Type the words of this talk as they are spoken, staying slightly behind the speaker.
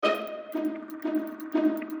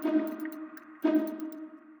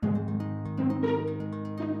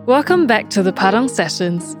Welcome back to the Padang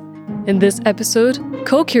Sessions. In this episode,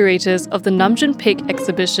 co-curators of the Namjoon Paik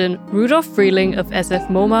exhibition, Rudolf Frieling of SF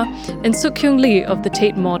MoMA and Sook-Kyung Lee of the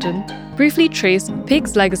Tate Modern, briefly trace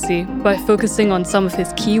Paik's legacy by focusing on some of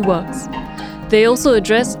his key works. They also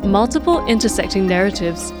address multiple intersecting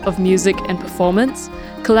narratives of music and performance,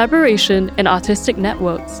 collaboration and artistic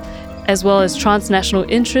networks, as well as transnational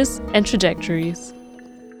interests and trajectories.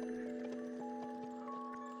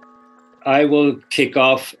 I will kick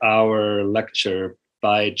off our lecture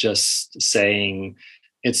by just saying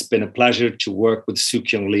it's been a pleasure to work with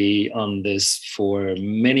Sook-Kyung Lee on this for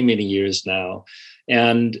many, many years now.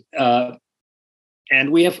 And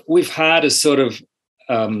we've had a sort of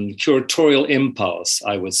curatorial impulse,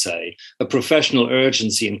 I would say, a professional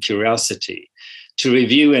urgency and curiosity to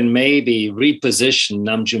review and maybe reposition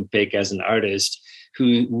Namjoon Paik as an artist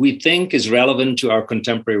who we think is relevant to our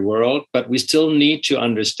contemporary world, but we still need to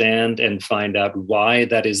understand and find out why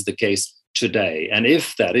that is the case today, and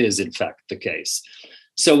if that is in fact the case.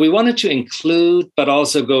 So we wanted to include, but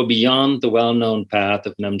also go beyond the well-known path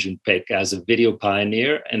of Namjoon Paik as a video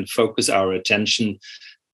pioneer and focus our attention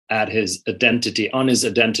on his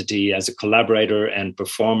identity as a collaborator and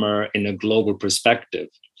performer in a global perspective.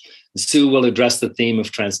 Sue will address the theme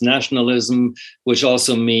of transnationalism, which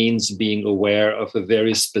also means being aware of a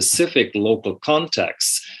very specific local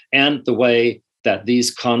context and the way that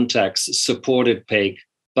these contexts supported Paik,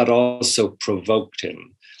 but also provoked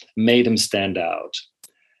him, made him stand out.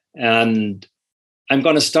 And I'm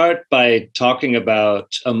going to start by talking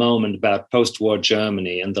about a moment about post-war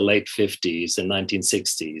Germany in the late 50s and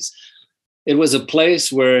 1960s. It was a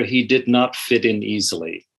place where he did not fit in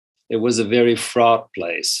easily. It was a very fraught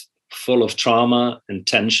place, full of trauma and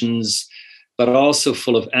tensions, but also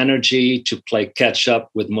full of energy to play catch up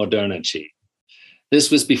with modernity. This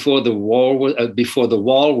was before the wall was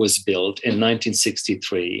built in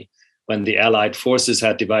 1963, when the Allied forces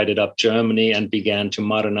had divided up Germany and began to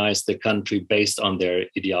modernize the country based on their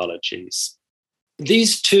ideologies.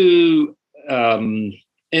 These two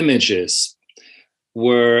images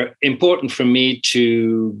were important for me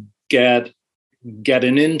to get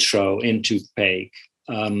an intro into Paik.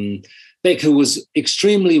 Paik, who was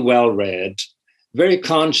extremely well-read, very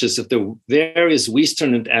conscious of the various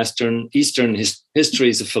Western and Eastern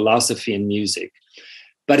histories of philosophy and music.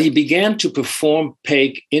 But he began to perform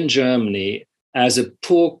Paik in Germany as a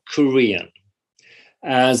poor Korean,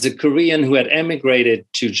 as a Korean who had emigrated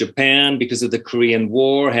to Japan because of the Korean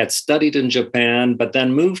War, had studied in Japan, but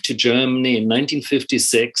then moved to Germany in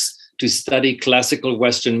 1956 to study classical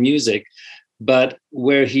Western music, but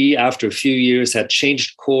where he, after a few years, had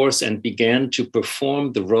changed course and began to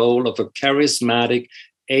perform the role of a charismatic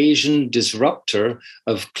Asian disruptor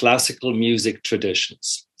of classical music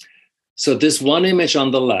traditions. So this one image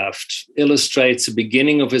on the left illustrates the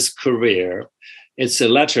beginning of his career. It's a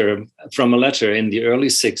letter in the early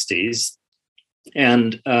 60s,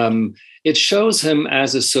 and it shows him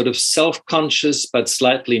as a sort of self-conscious but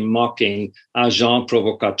slightly mocking agent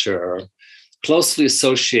provocateur, closely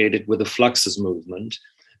associated with the Fluxus movement.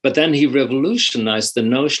 But then he revolutionized the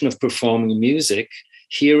notion of performing music.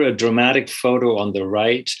 Here, a dramatic photo on the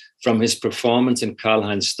right from his performance in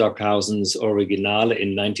Karl-Heinz Stockhausen's Originale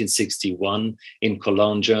in 1961 in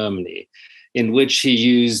Cologne, Germany, in which he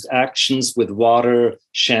used actions with water,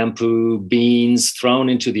 shampoo, beans thrown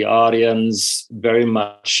into the audience, very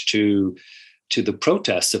much to the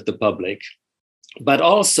protests of the public. But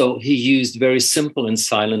also he used very simple and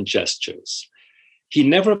silent gestures. He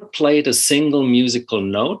never played a single musical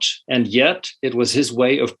note, and yet it was his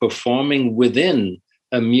way of performing within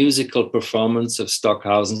a musical performance of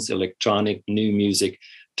Stockhausen's electronic new music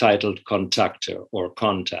titled Kontakte, or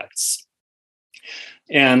Contacts.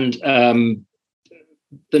 And the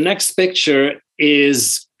next picture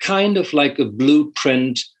is kind of like a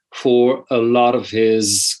blueprint for a lot of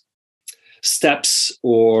his steps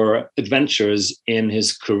or adventures in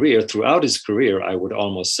his career, throughout his career, I would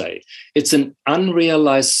almost say. It's an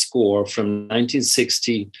unrealized score from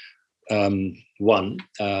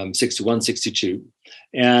 1961, 62,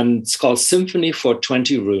 and it's called Symphony for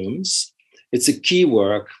 20 Rooms. It's a key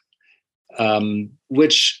work,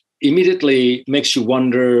 which immediately makes you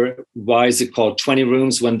wonder, why is it called 20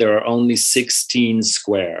 rooms when there are only 16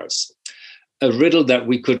 squares? A riddle that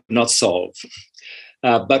we could not solve.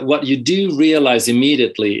 But what you do realize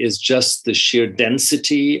immediately is just the sheer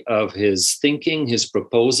density of his thinking, his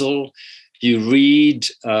proposal. You read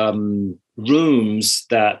rooms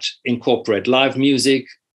that incorporate live music,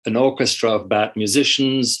 an orchestra of bad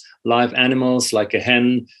musicians, live animals like a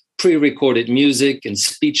hen, pre-recorded music and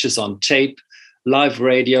speeches on tape, live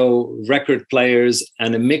radio, record players,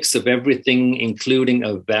 and a mix of everything, including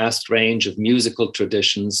a vast range of musical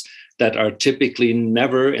traditions that are typically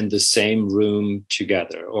never in the same room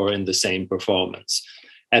together or in the same performance.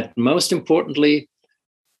 And most importantly,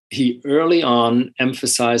 he early on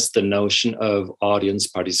emphasized the notion of audience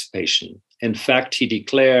participation. In fact, he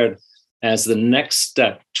declared as the next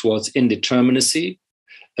step towards indeterminacy,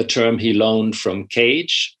 a term he loaned from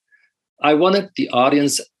Cage, I wanted the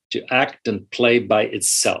audience to act and play by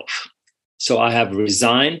itself. So I have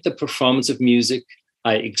resigned the performance of music,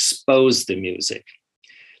 I expose the music.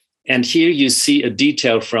 And here you see a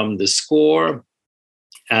detail from the score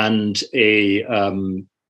and a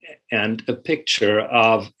picture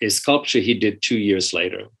of a sculpture he did 2 years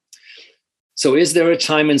later. So is there a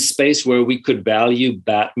time and space where we could value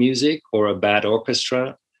bad music or a bad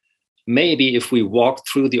orchestra? Maybe if we walked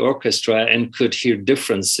through the orchestra and could hear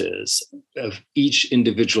differences of each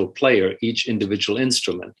individual player, each individual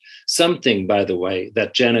instrument. Something, by the way,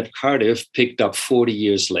 that Janet Cardiff picked up 40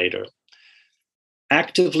 years later.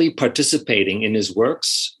 Actively participating in his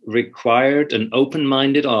works required an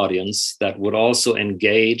open-minded audience that would also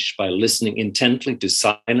engage by listening intently to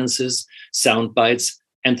silences, sound bites,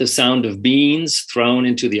 and the sound of beans thrown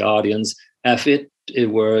into the audience as if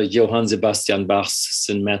it were Johann Sebastian Bach's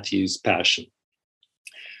St. Matthew's Passion.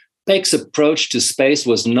 Paik's approach to space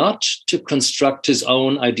was not to construct his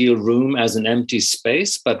own ideal room as an empty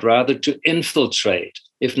space, but rather to infiltrate,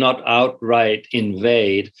 if not outright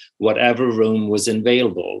invade, whatever room was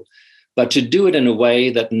available, but to do it in a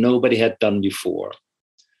way that nobody had done before.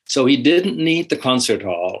 So he didn't need the concert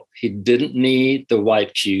hall, he didn't need the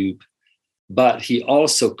white cube, but he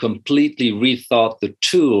also completely rethought the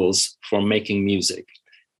tools for making music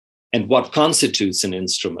and what constitutes an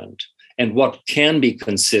instrument and what can be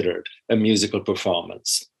considered a musical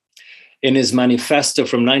performance. In his manifesto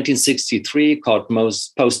from 1963 called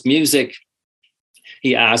Post Music,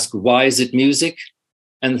 he asked, why is it music?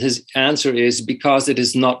 And his answer is because it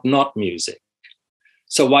is not music.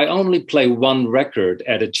 So why only play one record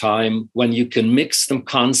at a time when you can mix them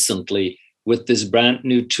constantly with this brand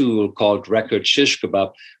new tool called record shish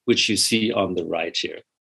kebab, which you see on the right here.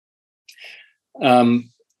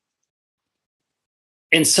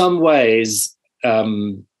 In some ways,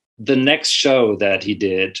 the next show that he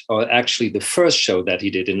did, or actually the first show that he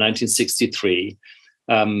did in 1963,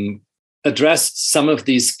 addressed some of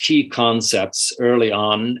these key concepts early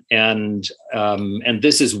on, and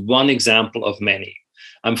this is one example of many.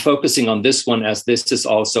 I'm focusing on this one as this is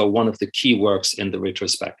also one of the key works in the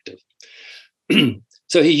retrospective.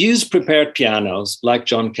 So he used prepared pianos like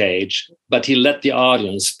John Cage, but he let the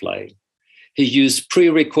audience play. He used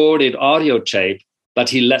pre-recorded audio tape, but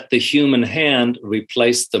he let the human hand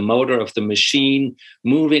replace the motor of the machine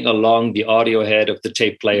moving along the audio head of the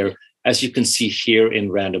tape player, as you can see here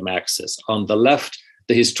in random access. On the left,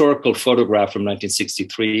 the historical photograph from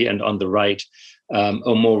 1963, and on the right,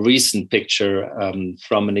 a more recent picture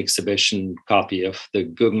from an exhibition copy of the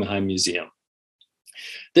Guggenheim Museum.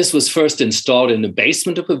 This was first installed in the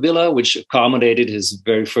basement of a villa, which accommodated his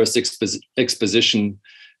very first exposition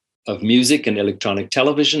of music and electronic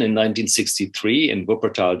television in 1963 in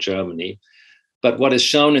Wuppertal, Germany. But what is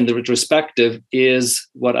shown in the retrospective is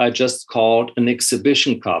what I just called an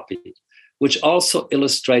exhibition copy, which also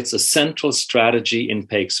illustrates a central strategy in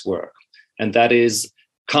Paik's work. And that is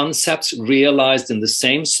concepts realized in the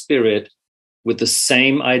same spirit with the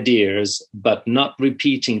same ideas, but not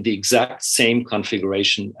repeating the exact same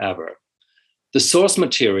configuration ever. The source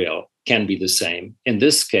material can be the same. In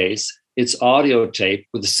this case, it's audio tape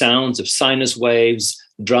with the sounds of sinus waves,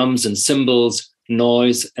 drums and cymbals,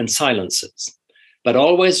 noise and silences, but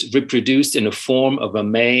always reproduced in a form of a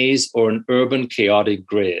maze or an urban chaotic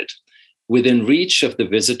grid within reach of the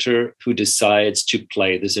visitor who decides to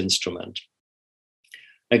play this instrument.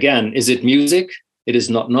 Again, is it music? It is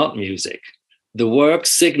not music. The work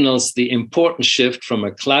signals the important shift from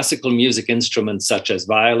a classical music instrument such as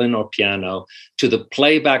violin or piano to the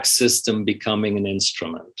playback system becoming an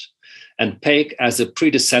instrument. And Paik, as a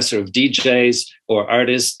predecessor of DJs or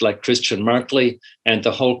artists like Christian Markley and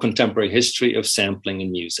the whole contemporary history of sampling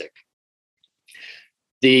in music.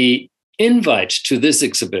 The invite to this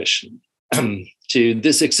exhibition,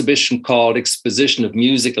 called Exposition of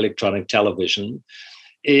Music Electronic Television,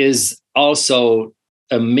 is also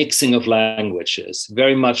a mixing of languages,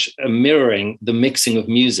 very much mirroring the mixing of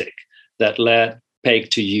music that led Paik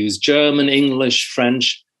to use German, English,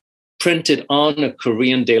 French, printed on a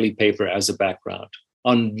Korean daily paper as a background,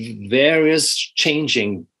 on various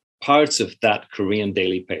changing parts of that Korean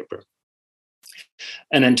daily paper.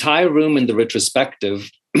 An entire room in the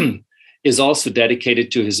retrospective is also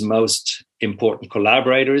dedicated to his most important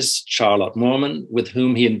collaborators, Charlotte Moorman, with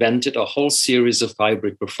whom he invented a whole series of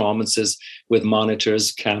hybrid performances with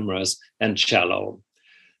monitors, cameras, and cello.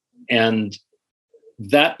 And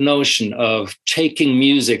that notion of taking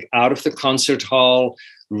music out of the concert hall,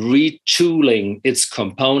 retooling its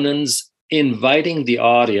components, inviting the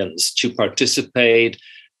audience to participate,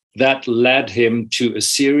 that led him to a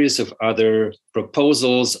series of other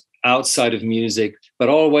proposals outside of music, but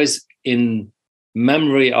always in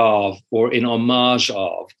memory of, or in homage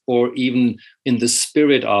of, or even in the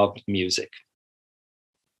spirit of music.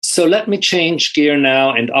 So let me change gear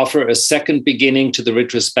now and offer a second beginning to the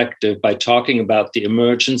retrospective by talking about the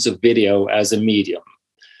emergence of video as a medium,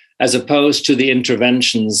 as opposed to the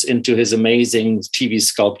interventions into his amazing TV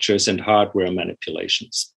sculptures and hardware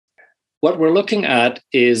manipulations. What we're looking at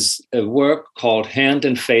is a work called Hand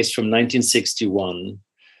and Face from 1961,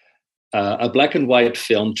 a black and white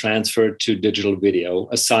film transferred to digital video,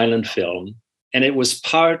 a silent film, and it was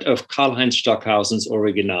part of Karl-Heinz Stockhausen's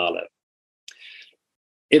Originale.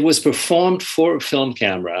 It was performed for a film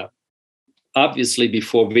camera, obviously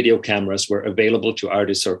before video cameras were available to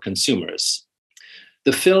artists or consumers.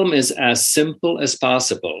 The film is as simple as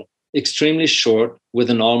possible, extremely short, with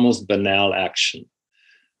an almost banal action.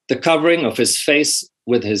 The covering of his face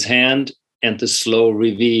with his hand and the slow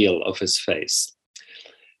reveal of his face.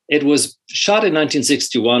 It was shot in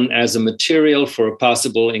 1961 as a material for a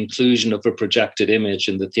possible inclusion of a projected image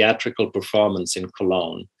in the theatrical performance in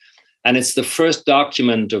Cologne. And it's the first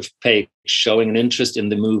document of Paik showing an interest in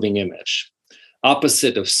the moving image.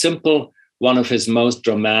 Opposite of simple, one of his most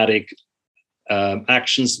dramatic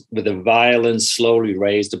actions with a violin slowly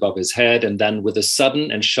raised above his head and then with a sudden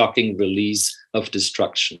and shocking release of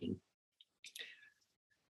destruction.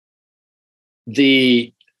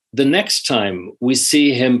 The next time we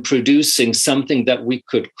see him producing something that we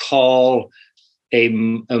could call a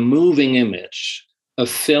moving image, a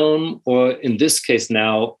film, or in this case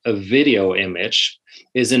now, a video image,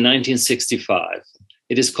 is in 1965.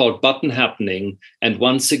 It is called Button Happening, and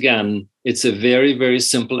once again, it's a very, very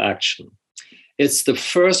simple action. It's the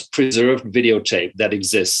first preserved videotape that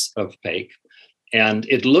exists of Paik, and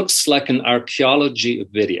it looks like an archaeology of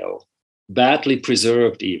video, badly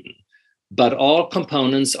preserved even, but all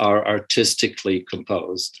components are artistically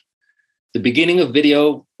composed. The beginning of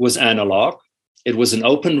video was analog. It was an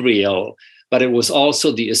open reel, but it was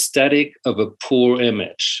also the aesthetic of a poor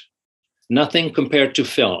image. Nothing compared to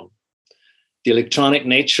film. The electronic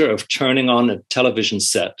nature of turning on a television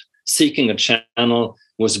set, seeking a channel,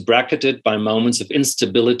 was bracketed by moments of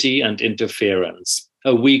instability and interference,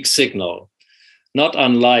 a weak signal, not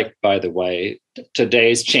unlike, by the way,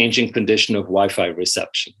 today's changing condition of Wi-Fi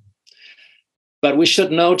reception. But we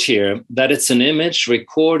should note here that it's an image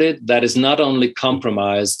recorded that is not only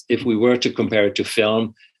compromised if we were to compare it to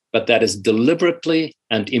film, but that is deliberately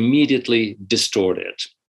and immediately distorted.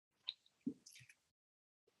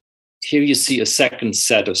 Here you see a second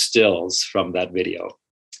set of stills from that video.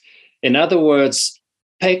 In other words,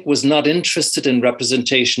 Paik was not interested in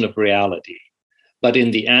representation of reality, but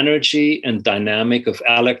in the energy and dynamic of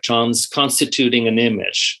electrons constituting an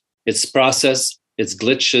image, its process, its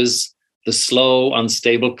glitches, the slow,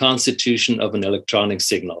 unstable constitution of an electronic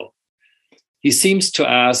signal. He seems to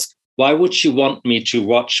ask, why would you want me to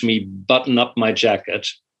watch me button up my jacket?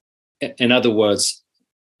 In other words,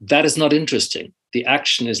 that is not interesting. The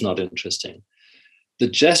action is not interesting. The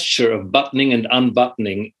gesture of buttoning and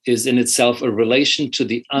unbuttoning is in itself a relation to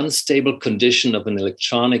the unstable condition of an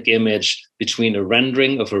electronic image between a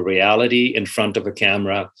rendering of a reality in front of a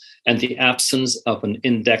camera and the absence of an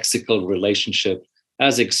indexical relationship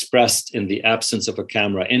as expressed in the absence of a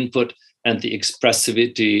camera input and the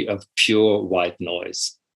expressivity of pure white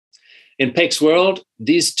noise. In Paik's world,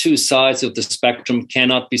 these two sides of the spectrum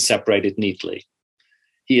cannot be separated neatly.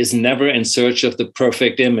 He is never in search of the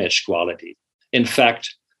perfect image quality. In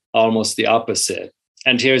fact, almost the opposite.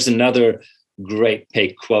 And here's another great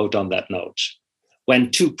Paik quote on that note. When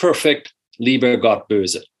too perfect, lieber Gott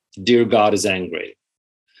böse. Dear God is angry.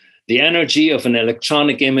 The energy of an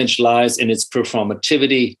electronic image lies in its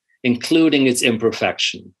performativity, including its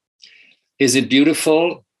imperfection. Is it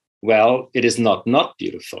beautiful? Well, it is not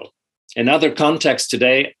beautiful. In other contexts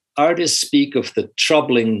today, artists speak of the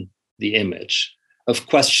troubling the image, of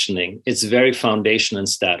questioning its very foundation and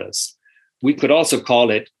status. We could also call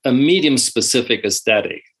it a medium-specific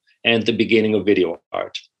aesthetic and the beginning of video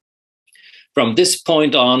art. From this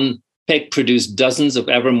point on, Paik produced dozens of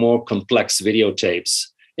ever more complex videotapes,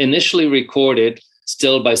 initially recorded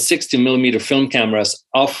still by 60mm film cameras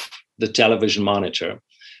off the television monitor,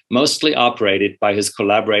 mostly operated by his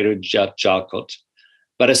collaborator Jad Jalkut,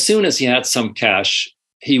 But as soon as he had some cash,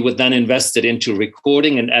 he would then invest it into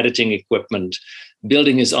recording and editing equipment,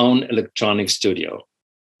 building his own electronic studio.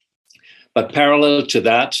 But parallel to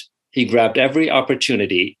that, he grabbed every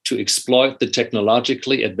opportunity to exploit the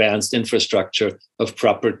technologically advanced infrastructure of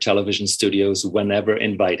proper television studios whenever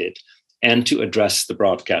invited, and to address the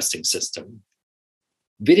broadcasting system.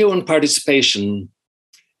 Video and participation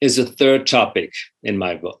is a third topic in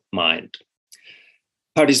my mind.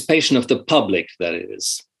 Participation of the public, that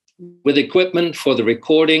is. With equipment for the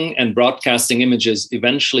recording and broadcasting images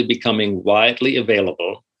eventually becoming widely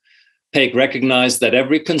available, Paik recognized that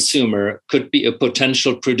every consumer could be a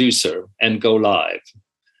potential producer and go live,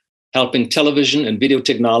 helping television and video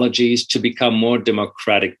technologies to become more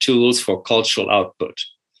democratic tools for cultural output.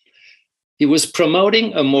 He was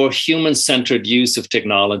promoting a more human-centered use of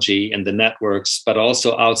technology in the networks, but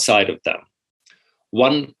also outside of them.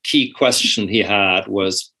 One key question he had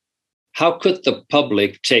was, how could the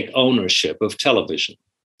public take ownership of television?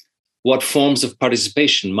 What forms of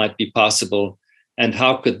participation might be possible, and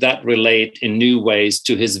how could that relate in new ways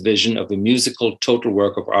to his vision of a musical total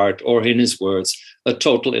work of art, or in his words, a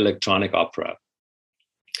total electronic opera?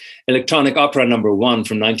 Electronic Opera No. 1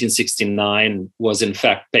 from 1969 was in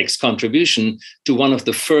fact Paik's contribution to one of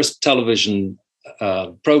the first television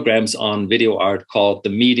programs on video art called The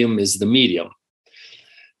Medium is the Medium.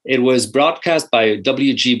 It was broadcast by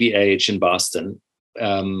WGBH in Boston,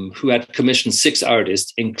 who had commissioned 6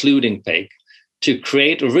 artists, including Paik, to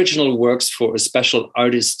create original works for a special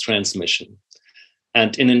artist transmission.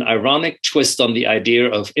 And in an ironic twist on the idea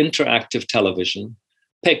of interactive television,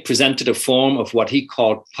 Paik presented a form of what he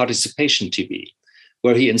called participation TV,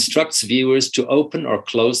 where he instructs viewers to open or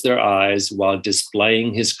close their eyes while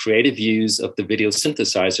displaying his creative use of the video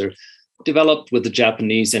synthesizer developed with the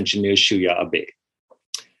Japanese engineer Shuya Abe.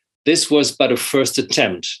 This was but a first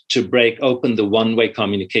attempt to break open the one-way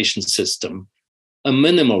communication system, a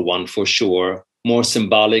minimal one for sure, more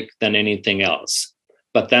symbolic than anything else.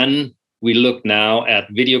 But then we look now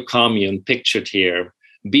at Video Commune pictured here,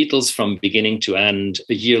 Beatles from beginning to end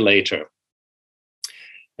a year later.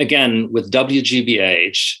 Again, with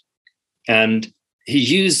WGBH, and he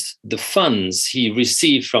used the funds he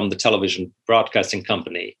received from the television broadcasting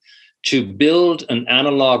company to build an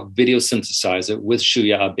analog video synthesizer with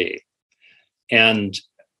Shuya Abe. And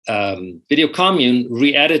Video Commune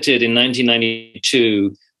re-edited in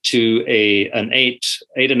 1992 to an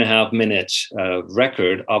 8.5 minute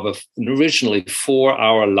record of an originally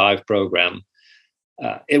 4-hour live program.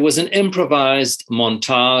 It was an improvised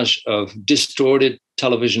montage of distorted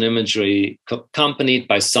television imagery accompanied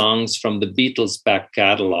by songs from the Beatles' back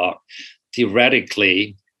catalog.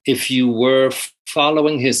 Theoretically, if you were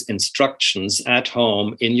following his instructions at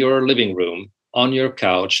home in your living room, on your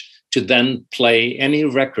couch, to then play any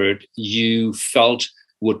record you felt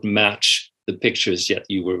would match the pictures that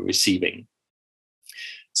you were receiving.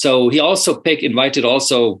 So he also invited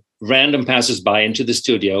also random passersby into the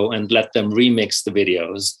studio and let them remix the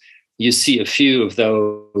videos. You see a few of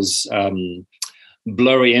those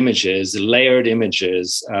blurry images, layered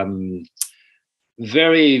images,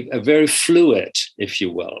 very fluid, if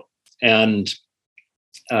you will. And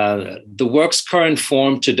the work's current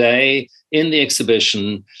form today in the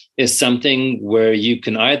exhibition is something where you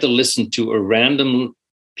can either listen to a random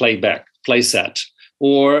playset,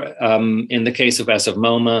 or in the case of SF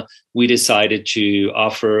MoMA, we decided to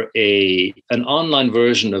offer an online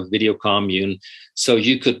version of Video Commune, so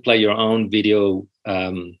you could play your own video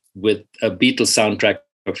with a Beatles soundtrack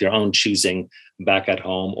of your own choosing back at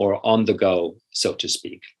home or on the go, so to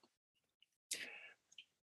speak.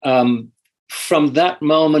 From that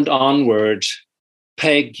moment onward,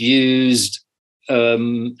 Paik used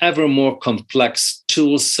ever more complex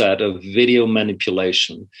tool set of video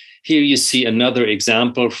manipulation. Here you see another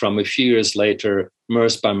example from a few years later,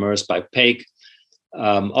 Murs by Paik,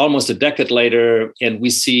 almost a decade later, and we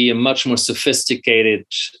see a much more sophisticated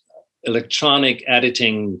electronic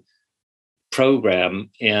editing program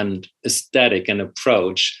and aesthetic and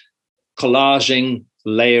approach, collaging,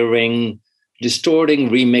 layering, distorting,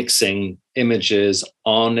 remixing images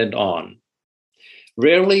on and on.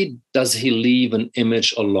 Rarely does he leave an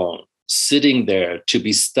image alone, sitting there to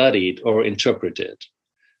be studied or interpreted.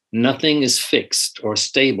 Nothing is fixed or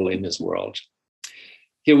stable in his world.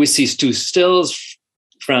 Here we see 2 stills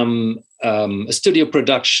from a studio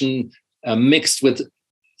production mixed with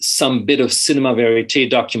some bit of cinema verite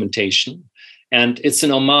documentation. And it's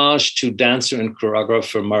an homage to dancer and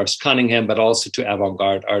choreographer Maurice Cunningham, but also to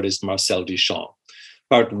avant-garde artist Marcel Duchamp.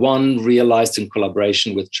 Part 1 realized in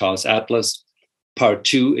collaboration with Charles Atlas, Part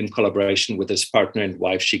 2 in collaboration with his partner and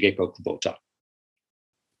wife Shigeko Kubota.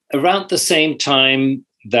 Around the same time,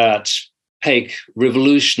 that Paik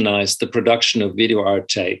revolutionized the production of video art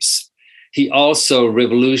tapes, he also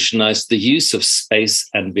revolutionized the use of space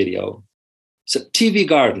and video. So TV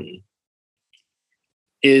Garden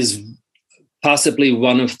is possibly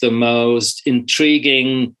one of the most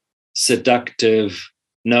intriguing, seductive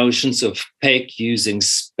notions of Paik using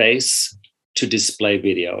space to display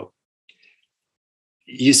video.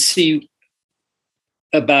 You see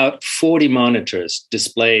about 40 monitors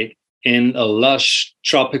displayed in a lush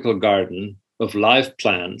tropical garden of live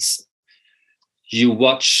plants. You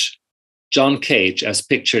watch John Cage, as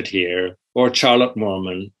pictured here, or Charlotte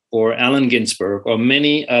Mormon, or Allen Ginsberg, or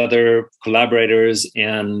many other collaborators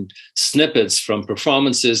and snippets from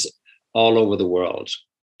performances all over the world.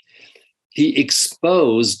 He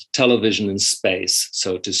exposed television in space,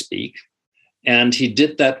 so to speak, and he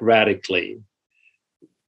did that radically.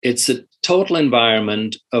 It's a total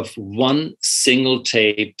environment of one single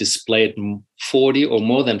tape displayed 40 or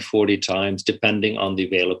more than 40 times, depending on the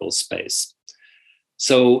available space.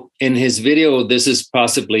 So in his video, this is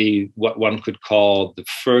possibly what one could call the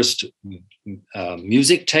first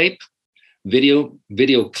music tape, video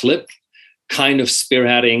clip, kind of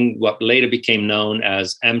spearheading what later became known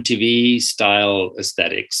as MTV style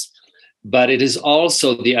aesthetics. But it is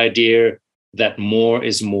also the idea that more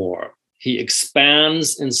is more. He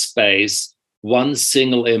expands in space one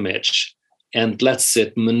single image and lets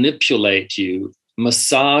it manipulate you,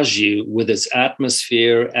 massage you with its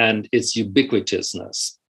atmosphere and its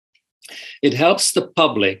ubiquitousness. It helps the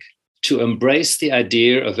public to embrace the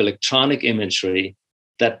idea of electronic imagery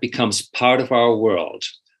that becomes part of our world,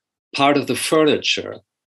 part of the furniture,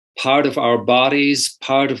 part of our bodies,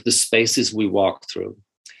 part of the spaces we walk through.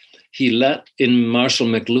 He let, in Marshall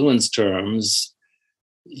McLuhan's terms,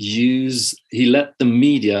 he let the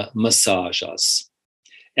media massage us.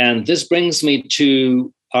 And this brings me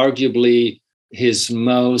to arguably his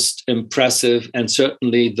most impressive and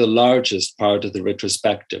certainly the largest part of the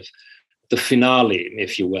retrospective, the finale,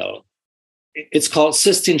 if you will. It's called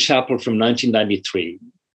Sistine Chapel from 1993.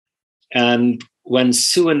 And when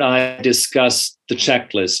Sue and I discussed the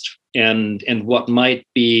checklist and what might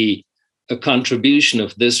be a contribution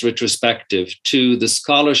of this retrospective to the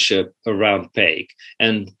scholarship around Paik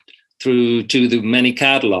and through to the many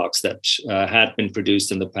catalogs that had been produced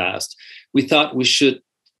in the past, we thought we should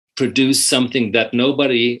produce something that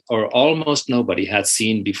nobody or almost nobody had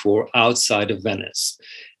seen before outside of Venice.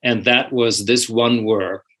 And that was this one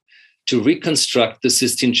work to reconstruct the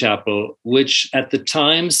Sistine Chapel, which at the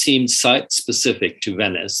time seemed site-specific to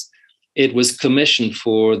Venice. It was commissioned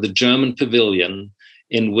for the German pavilion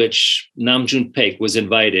in which Namjoon Paik was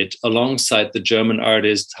invited alongside the German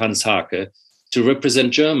artist Hans Haacke to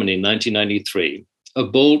represent Germany in 1993. A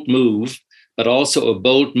bold move, but also a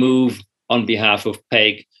bold move on behalf of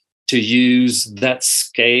Paik to use that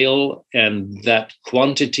scale and that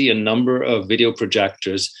quantity and number of video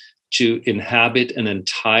projectors to inhabit an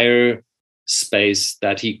entire space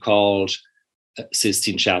that he called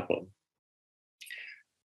Sistine Chapel.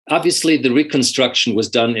 Obviously, the reconstruction was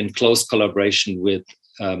done in close collaboration with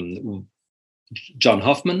John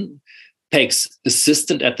Hoffman, Paik's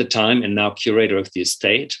assistant at the time and now curator of the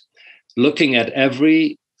estate, looking at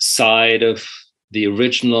every side of the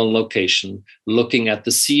original location, looking at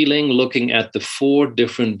the ceiling, looking at the 4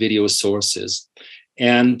 different video sources,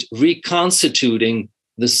 and reconstituting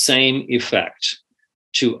the same effect,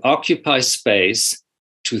 to occupy space,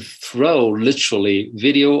 to throw literally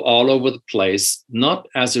video all over the place, not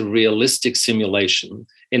as a realistic simulation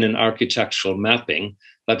in an architectural mapping,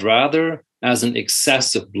 but rather as an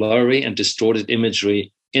excess of blurry and distorted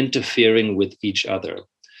imagery interfering with each other.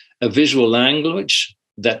 A visual language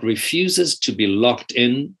that refuses to be locked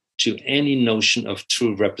in to any notion of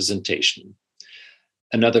true representation.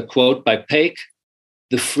 Another quote by Paik: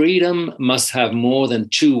 "The freedom must have more than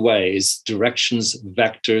 2 ways, directions,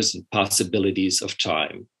 vectors, and possibilities of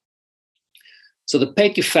time." So the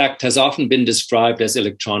Paik effect has often been described as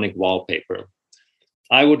electronic wallpaper.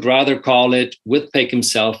 I would rather call it, with Paik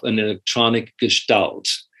himself, an electronic gestalt,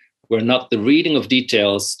 where not the reading of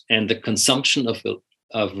details and the consumption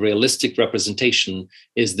of realistic representation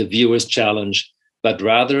is the viewer's challenge, but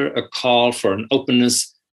rather a call for an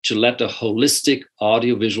openness to let a holistic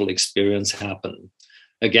audiovisual experience happen.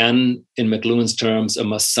 Again, in McLuhan's terms, a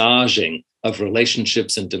massaging of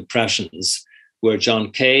relationships and impressions, where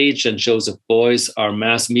John Cage and Joseph Beuys are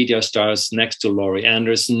mass media stars next to Laurie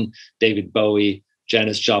Anderson, David Bowie,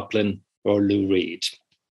 Janis Joplin, or Lou Reed.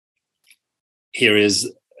 Here is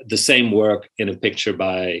the same work in a picture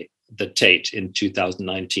by the Tate in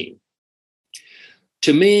 2019.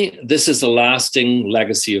 To me, this is a lasting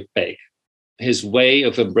legacy of Paik, his way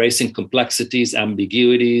of embracing complexities,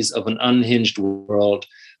 ambiguities of an unhinged world,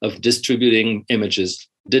 of distributing images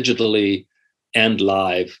digitally and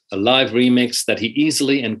live, a live remix that he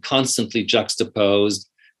easily and constantly juxtaposed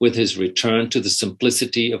with his return to the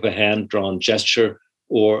simplicity of a hand-drawn gesture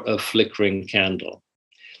or a flickering candle.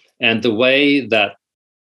 And the way that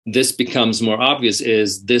this becomes more obvious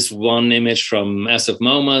is this one image from SF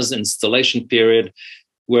MoMA's installation period,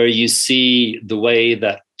 where you see the way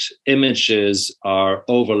that images are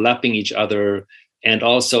overlapping each other and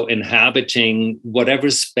also inhabiting whatever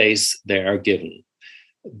space they are given.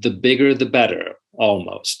 The bigger, the better,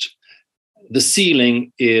 almost. The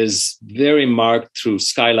ceiling is very marked through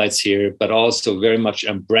skylights here, but also very much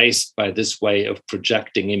embraced by this way of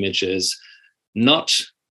projecting images, not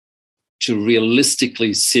to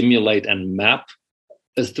realistically simulate and map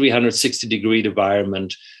a 360-degree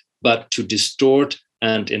environment, but to distort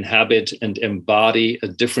and inhabit and embody a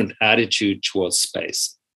different attitude towards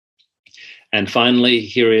space. And finally,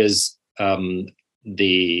 here is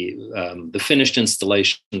the finished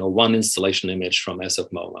installation, or one installation image from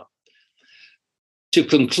SF MoMA. To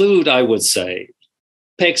conclude, I would say,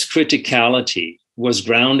 Paik's criticality was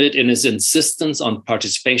grounded in his insistence on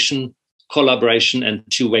participation, collaboration, and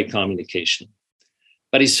two-way communication.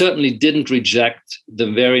 But he certainly didn't reject the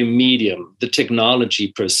very medium, the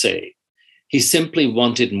technology per se. He simply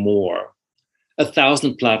wanted more.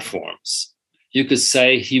 1,000 platforms. You could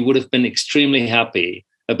say he would have been extremely happy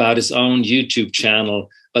about his own YouTube channel,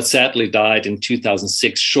 but sadly died in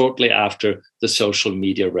 2006, shortly after the social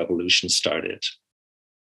media revolution started.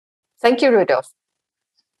 Thank you, Rudolf.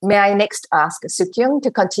 May I next ask Sook-Kyung to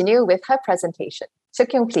continue with her presentation.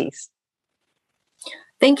 Sook-Kyung, please.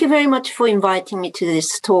 Thank you very much for inviting me to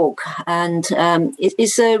this talk. And it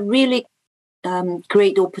is a really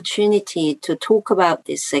great opportunity to talk about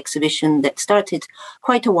this exhibition that started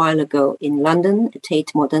quite a while ago in London at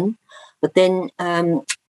Tate Modern, but then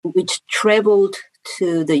which traveled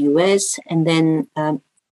to the US and then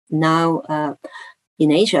now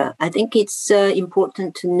in Asia. I think it's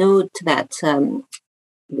important to note that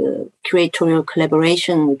the curatorial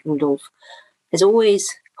collaboration with Rudolf has always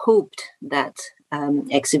hoped that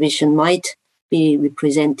exhibition might be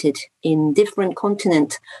represented in different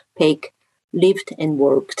continents Paik lived and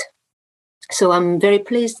worked. So I'm very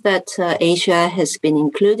pleased that Asia has been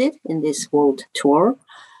included in this world tour.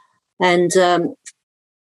 And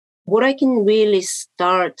what I can really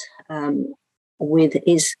start with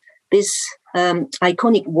is this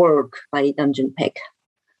iconic work by Namjoon Paik,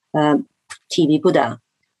 TV Buddha.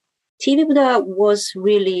 TV Buddha was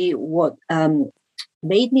really what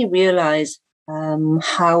made me realize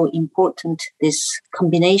how important this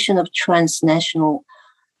combination of transnational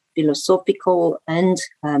philosophical and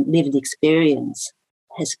lived experience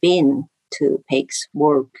has been to Paik's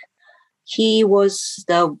work. He was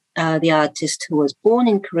the artist who was born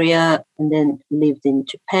in Korea and then lived in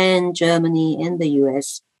Japan, Germany, and the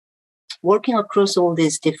US, working across all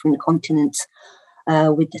these different continents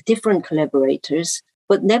with different collaborators,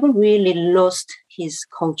 but never really lost his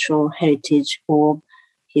cultural heritage or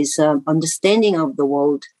his understanding of the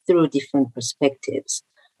world through different perspectives.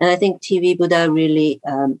 And I think TV Buddha really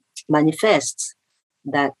manifests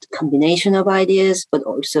that combination of ideas, but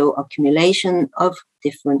also accumulation of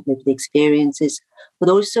different lived experiences, but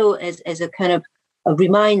also as a kind of a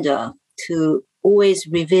reminder to always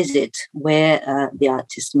revisit where the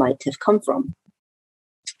artist might have come from.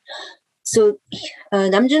 So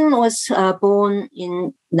Namjoon was born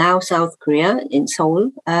in now South Korea, in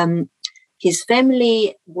Seoul. His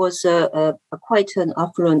family was a quite an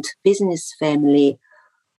affluent business family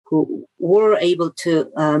who were able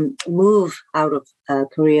to move out of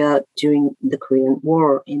Korea during the Korean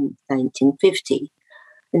War in 1950.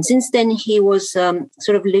 And since then, he was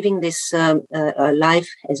sort of living this life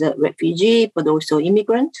as a refugee, but also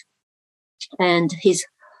immigrant. And his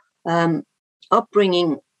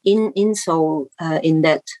upbringing in Seoul in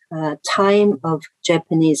that time of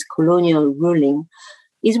Japanese colonial ruling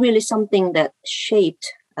is really something that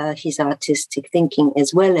shaped his artistic thinking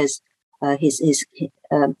as well as his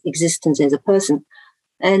existence as a person.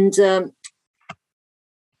 And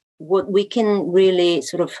what we can really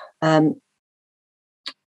sort of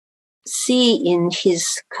see in his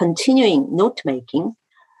continuing note-making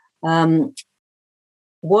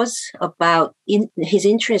was about his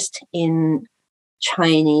interest in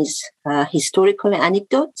Chinese historical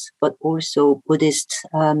anecdotes, but also Buddhist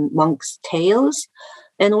monks' tales,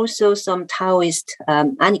 and also some Taoist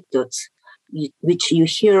anecdotes, which you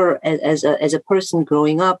hear as a person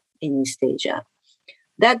growing up in East Asia.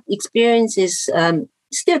 That experience is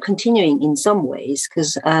still continuing in some ways,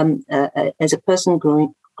 because as a person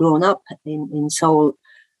growing grown up in Seoul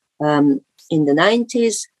in the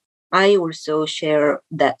 90s, I also share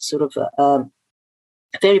that sort of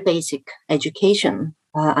very basic education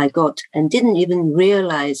I got, and didn't even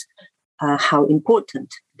realize how important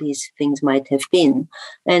these things might have been.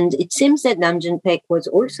 And it seems that Namjoon Paik was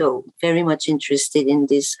also very much interested in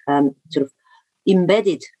this sort of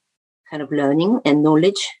embedded kind of learning and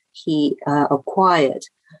knowledge he acquired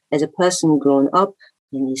as a person grown up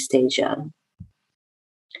in East Asia.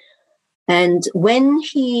 And when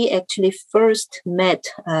he actually first met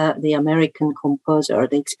the American composer,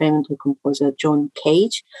 the experimental composer John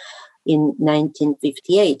Cage, in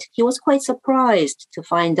 1958, he was quite surprised to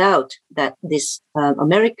find out that this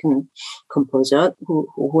American composer who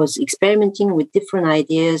was experimenting with different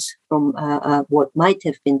ideas from what might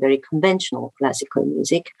have been very conventional classical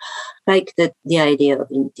music, like the idea of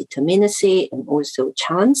indeterminacy and also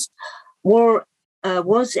chance,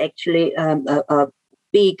 was actually a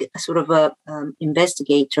big sort of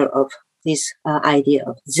investigator of this idea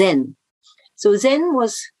of Zen. So Zen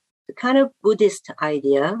was the kind of Buddhist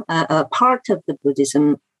idea, a part of the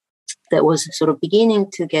Buddhism that was sort of beginning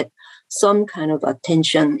to get some kind of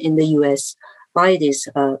attention in the US by these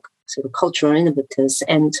sort of cultural innovators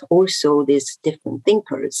and also these different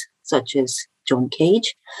thinkers, such as John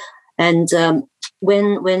Cage. And when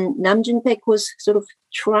Namjoon Paik was sort of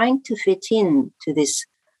trying to fit in to this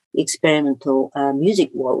experimental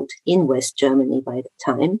music world in West Germany by the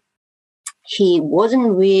time, he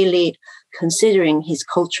wasn't really considering his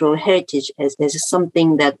cultural heritage as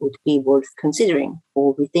something that would be worth considering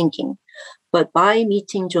or rethinking. But by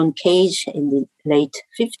meeting John Cage in the late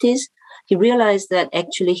 50s, he realized that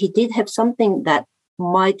actually he did have something that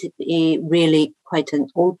might be really quite an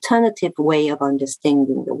alternative way of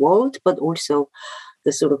understanding the world, but also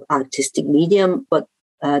the sort of artistic medium, but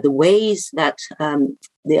the ways that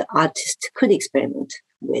the artist could experiment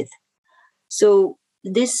with. So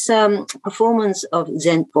this performance of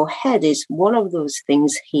Zen for Head is one of those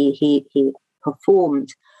things he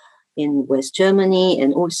performed in West Germany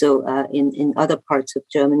and also in other parts of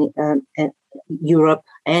Germany, and Europe,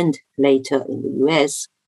 and later in the US.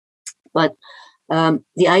 But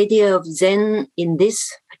the idea of Zen in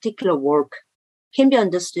this particular work can be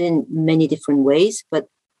understood in many different ways, but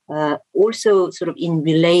also sort of in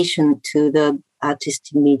relation to the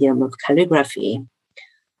artistic medium of calligraphy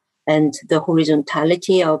and the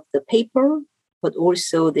horizontality of the paper, but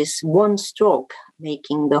also this one stroke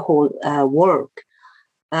making the whole work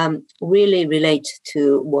really relate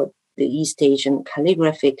to what the East Asian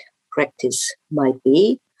calligraphic practice might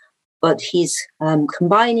be. But he's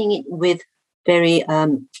combining it with very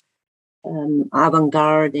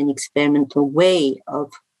avant-garde and experimental way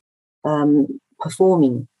of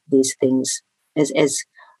performing these things as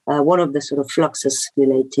one of the sort of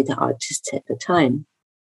Fluxus-related artists at the time.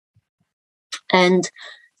 And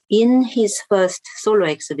in his first solo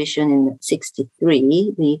exhibition in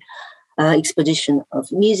 1963, the Exposition of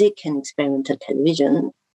Music and Experimental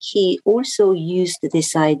Television, he also used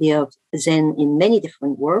this idea of Zen in many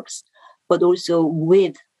different works, but also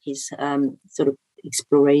with his sort of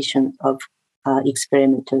exploration of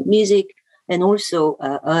experimental music and also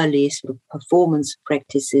early sort of performance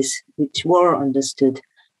practices, which were understood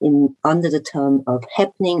under the term of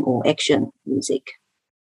happening or action music.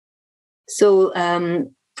 So,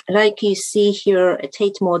 like you see here at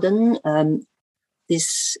Tate Modern,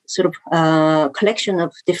 this sort of collection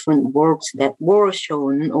of different works that were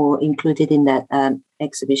shown or included in that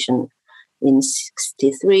exhibition in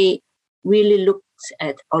 1963 really looks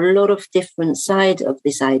at a lot of different sides of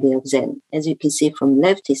this idea of Zen. As you can see from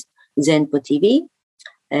left is Zen for TV,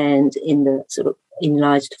 and in the sort of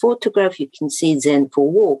enlarged photograph you can see Zen for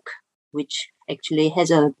Walk, which actually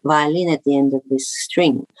has a violin at the end of this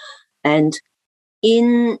string. And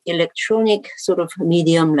in electronic sort of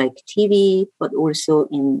medium like TV, but also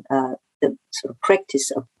in the sort of practice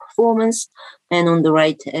of performance, and on the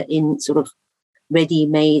right in sort of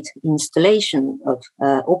ready-made installation of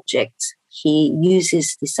objects, he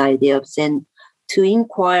uses this idea of Zen to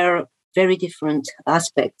inquire very different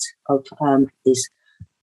aspects of this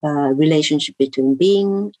relationship between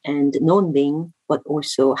being and non-being, but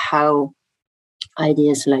also how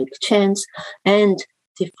ideas like chance and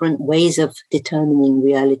different ways of determining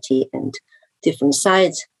reality and different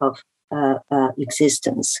sides of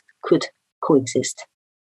existence could coexist.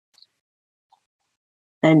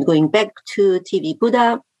 And going back to TV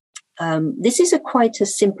Buddha, this is quite a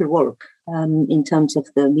simple work in terms of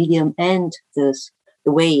the medium and the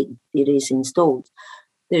way it is installed.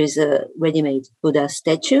 There is a ready-made Buddha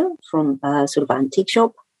statue from a sort of antique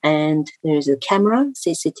shop, and there is a camera,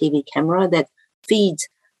 CCTV camera, that feeds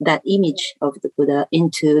that image of the Buddha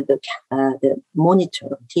into the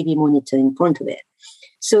monitor, TV monitor in front of it.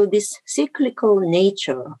 So this cyclical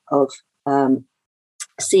nature of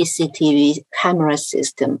CCTV camera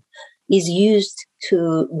system is used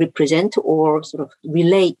to represent or sort of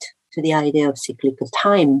relate to the idea of cyclical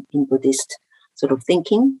time in Buddhist sort of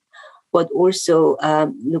thinking, but also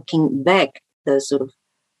looking back, the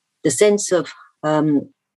sense of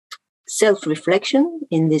self-reflection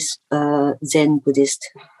in this Zen Buddhist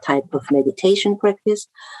type of meditation practice,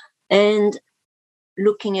 and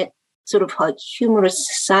looking at sort of a humorous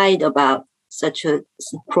side about such a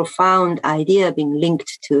profound idea being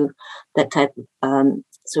linked to that type of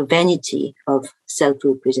sort of vanity of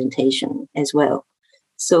self-representation as well.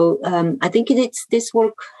 So I think this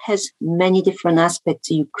work has many different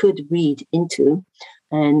aspects you could read into,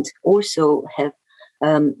 and also have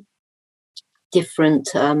different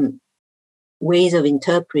ways of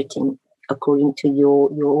interpreting according to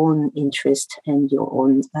your own interest and your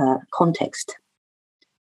own context.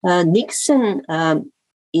 Nixon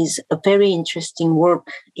is a very interesting work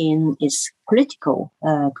in its political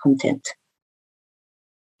content.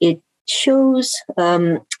 It shows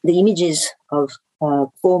the images of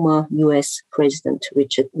former US President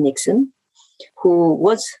Richard Nixon, who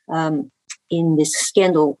was in this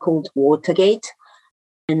scandal called Watergate,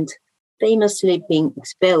 and famously being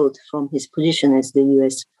expelled from his position as the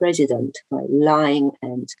US president by lying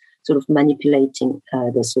and sort of manipulating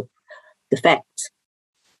the facts.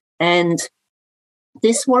 And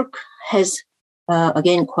this work has,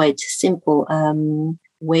 again, quite simple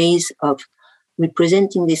ways of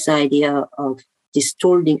representing this idea of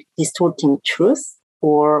distorting truth,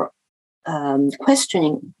 or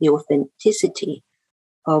questioning the authenticity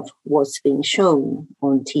of what's being shown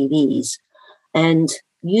on TVs, and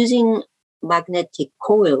using magnetic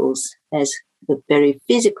coils as the very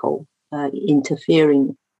physical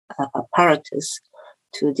interfering apparatus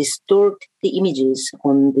to distort the images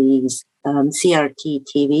on these CRT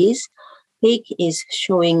TVs. Paik is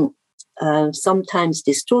showing sometimes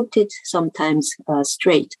distorted, sometimes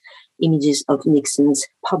straight images of Nixon's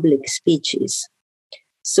public speeches.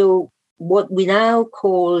 So what we now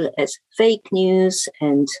call as fake news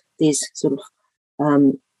and these sort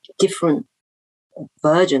of different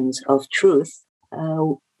versions of truth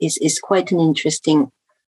is quite an interesting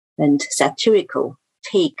and satirical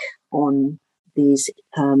take on these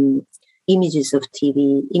images of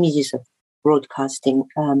TV, images of broadcasting,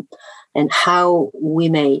 and how we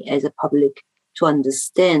may, as a public, to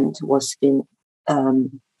understand what's been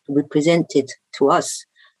represented to us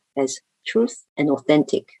as truth and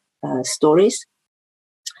authentic stories,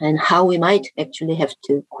 and how we might actually have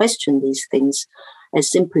to question these things as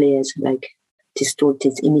simply as like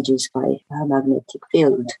distorted images by a magnetic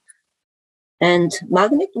field. And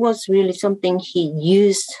magnet was really something he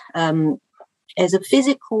used as a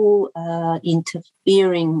physical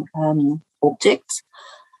interfering object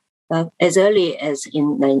as early as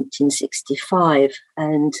in 1965.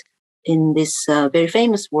 And in this very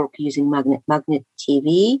famous work using magnet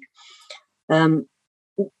TV,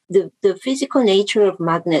 the physical nature of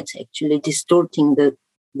magnets actually distorting the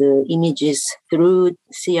images through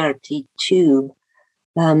CRT tube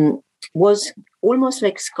was almost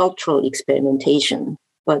like sculptural experimentation.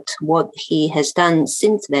 But what he has done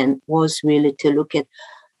since then was really to look at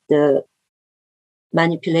the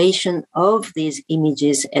manipulation of these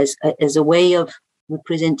images as a way of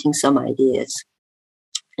representing some ideas.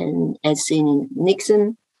 And as seen in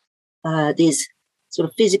Nixon, this sort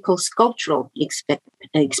of physical sculptural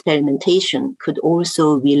experimentation could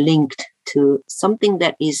also be linked to something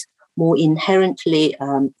that is more inherently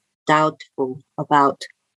doubtful about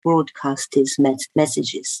broadcasters'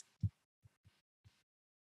 messages.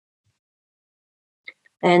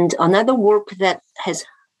 And another work that has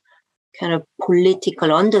kind of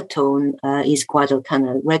political undertone is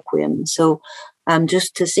Guadalcanal Requiem. So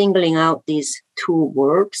just singling out these two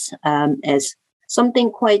works as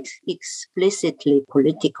something quite explicitly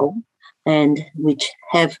political, and which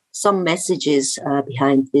have some messages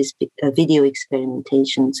behind these video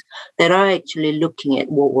experimentations that are actually looking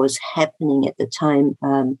at what was happening at the time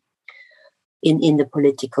in the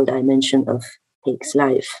political dimension of Paik's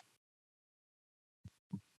life.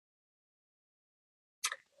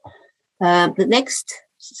 The next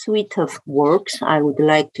suite of works I would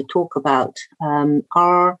like to talk about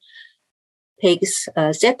are Paik's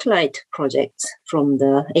satellite projects from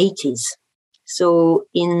the 80s. So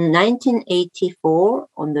in 1984,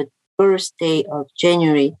 on the first day of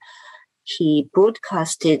January, he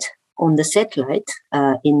broadcasted on the satellite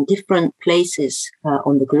in different places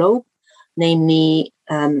on the globe, namely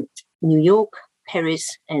New York,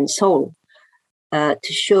 Paris, and Seoul.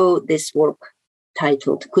 to show this work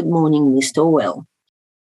titled Good Morning, Mr. Orwell.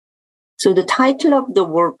 So the title of the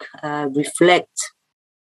work reflects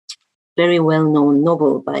very well-known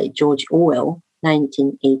novel by George Orwell,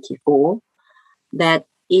 1984, that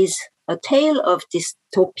is a tale of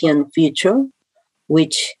dystopian future,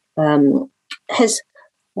 which has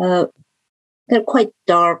a quite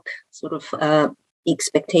dark sort of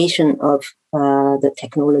expectation of the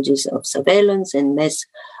technologies of surveillance and mass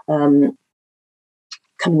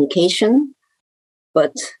communication.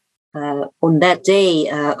 But on that day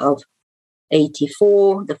of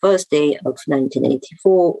 84, the first day of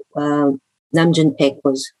 1984, Namjoon Paik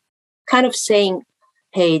was kind of saying,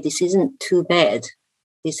 hey, this isn't too bad.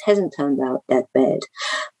 This hasn't turned out that bad.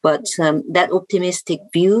 But that optimistic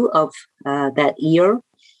view of that year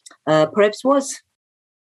perhaps was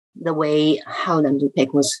the way how Namjoon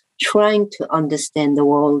Paik was trying to understand the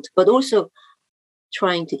world, but also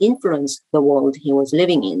trying to influence the world he was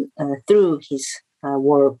living in through his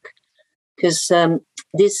work. Because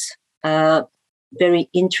this very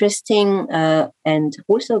interesting and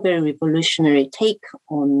also very revolutionary take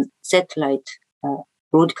on satellite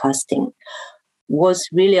broadcasting was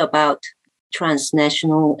really about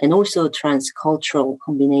transnational and also transcultural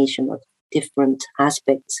combination of different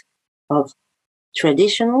aspects of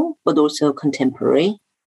traditional, but also contemporary,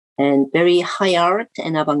 and very high art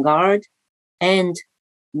and avant-garde, and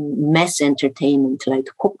mass entertainment like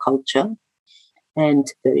pop culture, and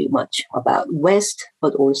very much about West,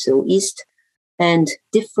 but also East, and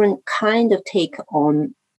different kind of take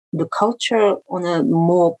on the culture on a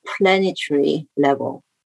more planetary level.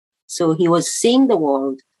 So he was seeing the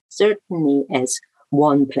world certainly as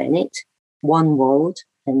one planet, one world,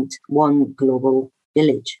 and one global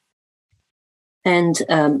village. And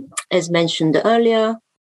as mentioned earlier,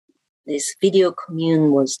 this video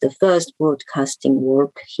commune was the first broadcasting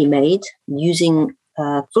work he made using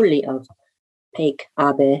fully of Paik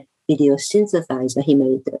Abe video synthesizer he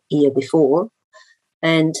made the year before.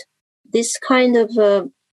 And this kind of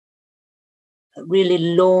really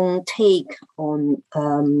long take on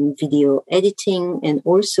video editing and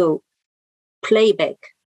also playback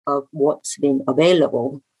of what's been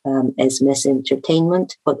available as mass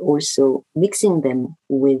entertainment, but also mixing them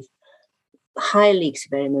with highly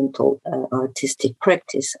experimental artistic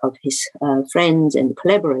practice of his friends and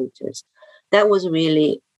collaborators. That was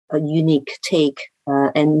really a unique take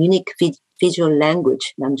and unique visual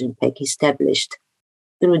language Namjoon Paik established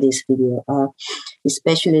through this video,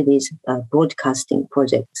 especially these broadcasting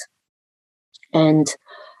projects. And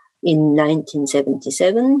in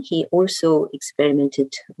 1977, he also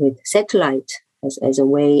experimented with satellite as a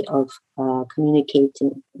way of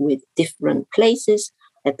communicating with different places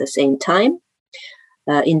at the same time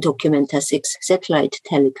in Documenta 6 satellite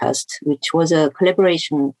telecast, which was a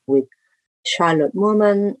collaboration with Charlotte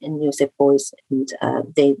Moorman and Joseph Beuys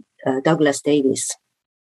and Douglas Davis.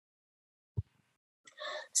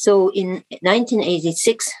 So in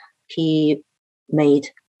 1986, he made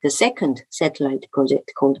the second satellite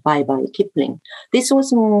project called Bye Bye Kipling. This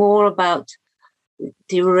was more about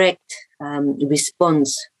direct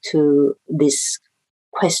response to these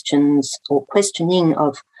questions or questioning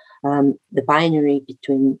of the binary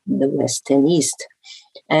between the West and East.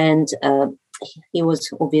 And he was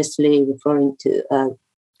obviously referring to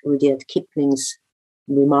Rudyard Kipling's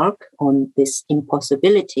remark on this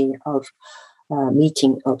impossibility of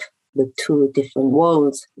meeting of the two different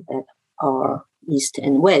worlds that are East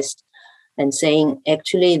and West, and saying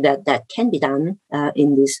actually that can be done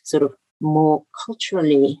in this sort of more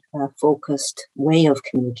culturally focused way of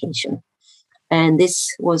communication. And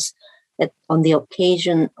this was on the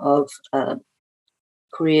occasion of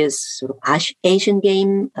Korea's sort of Asian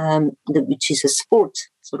Game, which is a sports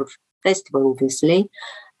sort of festival, obviously.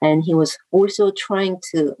 And he was also trying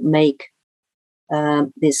to make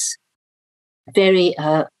this very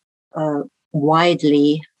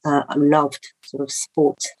widely loved sort of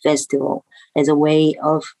sports festival as a way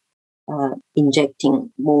of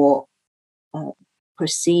injecting more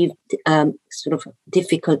perceived sort of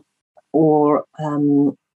difficult or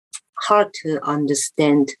hard to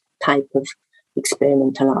understand type of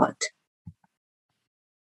experimental art.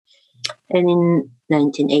 And in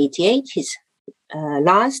 1988, his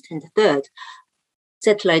last and third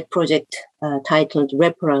satellite project titled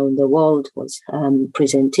Wrap Around the World was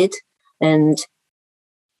presented. And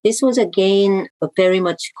this was again a very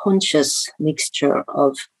much conscious mixture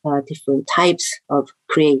of different types of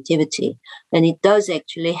creativity. And it does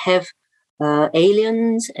actually have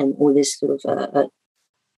aliens and all this sort of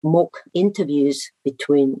mock interviews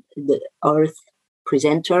between the Earth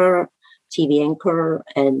presenter, TV anchor,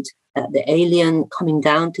 and the alien coming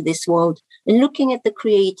down to this world, and looking at the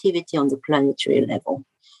creativity on the planetary level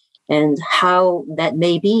and how that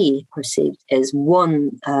may be perceived as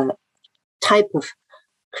one type of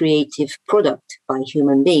creative product by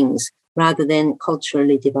human beings rather than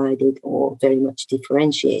culturally divided or very much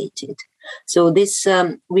differentiated. So this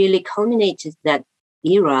really culminated that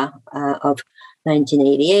era of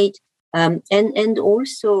 1988 and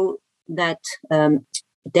also that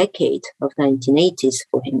decade of 1980s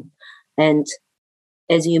for him. And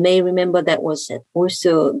as you may remember, that was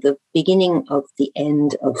also the beginning of the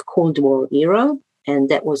end of Cold War era, and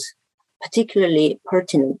that was particularly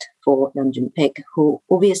pertinent for Namjoon Paik, who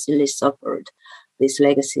obviously suffered these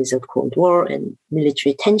legacies of Cold War and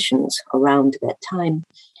military tensions around that time.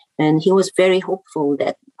 And he was very hopeful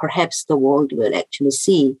that perhaps the world will actually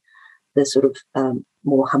see the sort of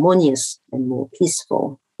more harmonious and more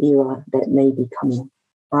peaceful era that may be coming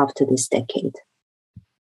after this decade.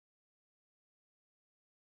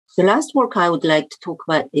 The last work I would like to talk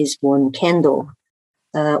about is One Candle,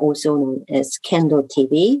 also known as Candle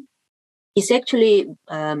TV. It's actually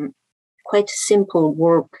quite simple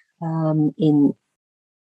work in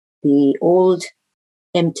the old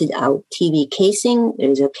emptied out TV casing.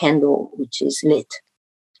 There is a candle which is lit.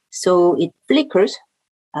 So it flickers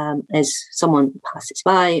as someone passes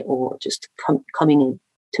by or just coming in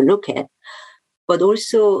to look at. But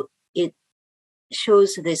also it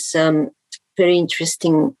shows this very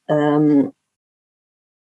interesting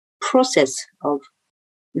process of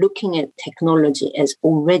looking at technology as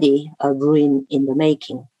already a ruin in the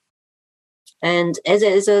making. And as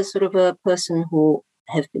a sort of a person who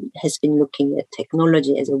has been looking at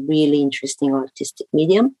technology as a really interesting artistic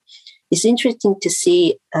medium, it's interesting to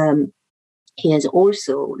see he has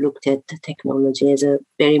also looked at the technology as a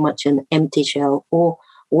very much an empty shell or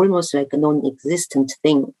almost like a non-existent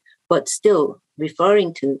thing, but still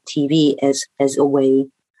referring to TV as a way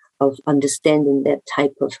of understanding that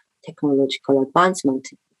type of technological advancement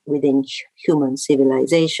within human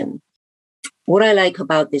civilization. What I like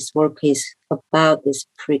about this work is about this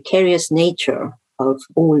precarious nature of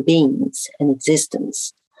all beings and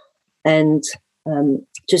existence. And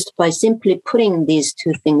just by simply putting these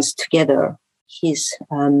two things together, he's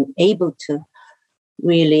able to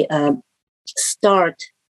really start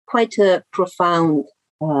quite a profound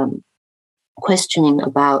questioning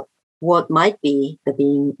about what might be the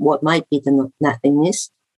being, what might be the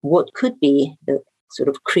nothingness, what could be the sort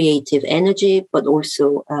of creative energy, but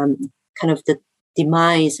also kind of the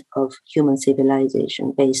demise of human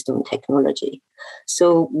civilization based on technology.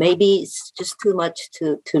 So maybe it's just too much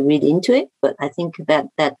to read into it, but I think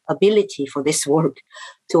that ability for this work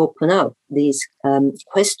to open up these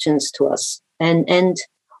questions to us and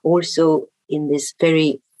also in this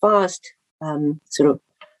very fast sort of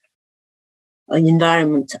an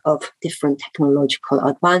environment of different technological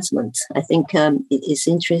advancements. I think it is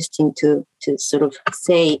interesting to sort of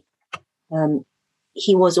say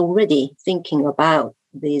he was already thinking about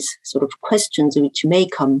these sort of questions which may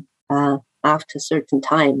come after a certain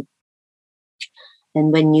time.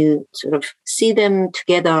 And when you sort of see them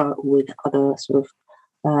together with other sort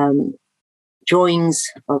of drawings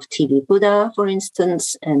of TV Buddha, for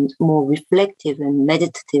instance, and more reflective and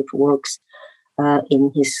meditative works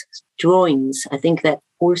in his drawings, I think that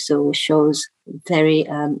also shows very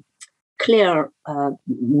clear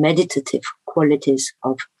meditative qualities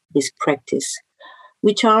of his practice,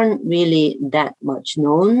 which aren't really that much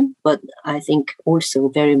known, but I think also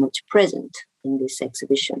very much present in this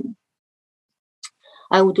exhibition.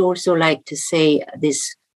 I would also like to say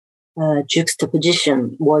this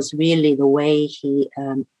juxtaposition was really the way he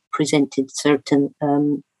presented certain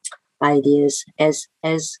ideas as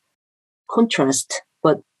contrast,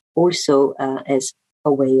 but also as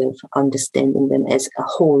a way of understanding them as a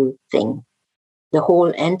whole thing. The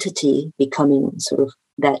whole entity becoming sort of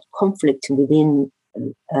that conflict within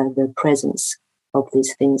the presence of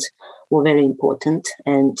these things were very important.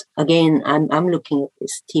 And again, I'm looking at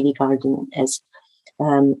this TV garden as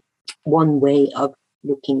one way of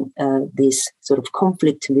looking at this sort of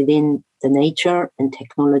conflict within the nature and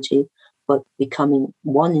technology, but becoming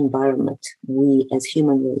one environment, we as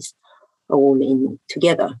human race are all in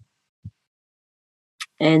together.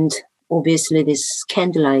 And obviously this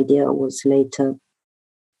candle idea was later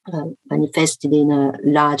manifested in a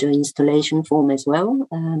larger installation form as well,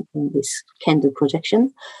 in this candle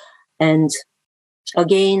projection. And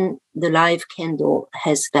again, the live candle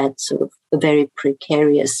has that sort of a very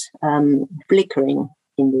precarious flickering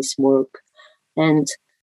in this work. And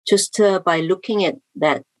just by looking at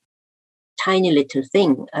that tiny little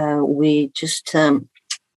thing, we just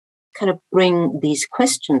kind of bring these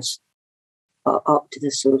questions up to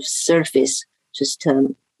the sort of surface, just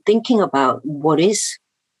thinking about what is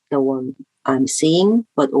the one I'm seeing,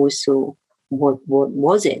 but also what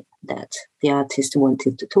was it that the artist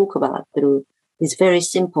wanted to talk about through these very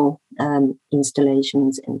simple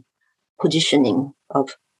installations and positioning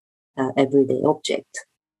of everyday object.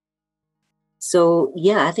 So,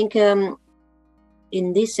 yeah, I think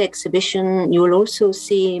in this exhibition, you will also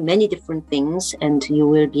see many different things, and you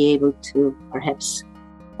will be able to perhaps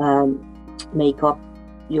make up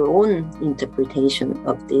your own interpretation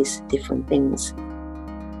of these different things.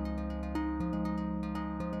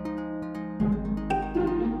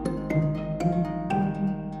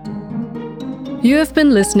 You have been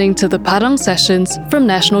listening to the Padang Sessions from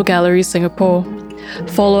National Gallery Singapore.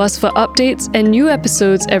 Follow us for updates and new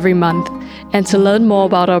episodes every month. And to learn more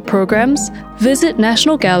about our programs, visit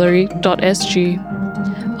nationalgallery.sg.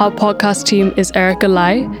 Our podcast team is Erica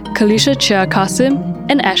Lai, Kalisha Chia Kasim,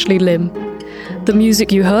 and Ashley Lim. The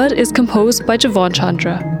music you heard is composed by Javon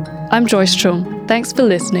Chandra. I'm Joyce Chung. Thanks for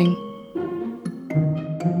listening.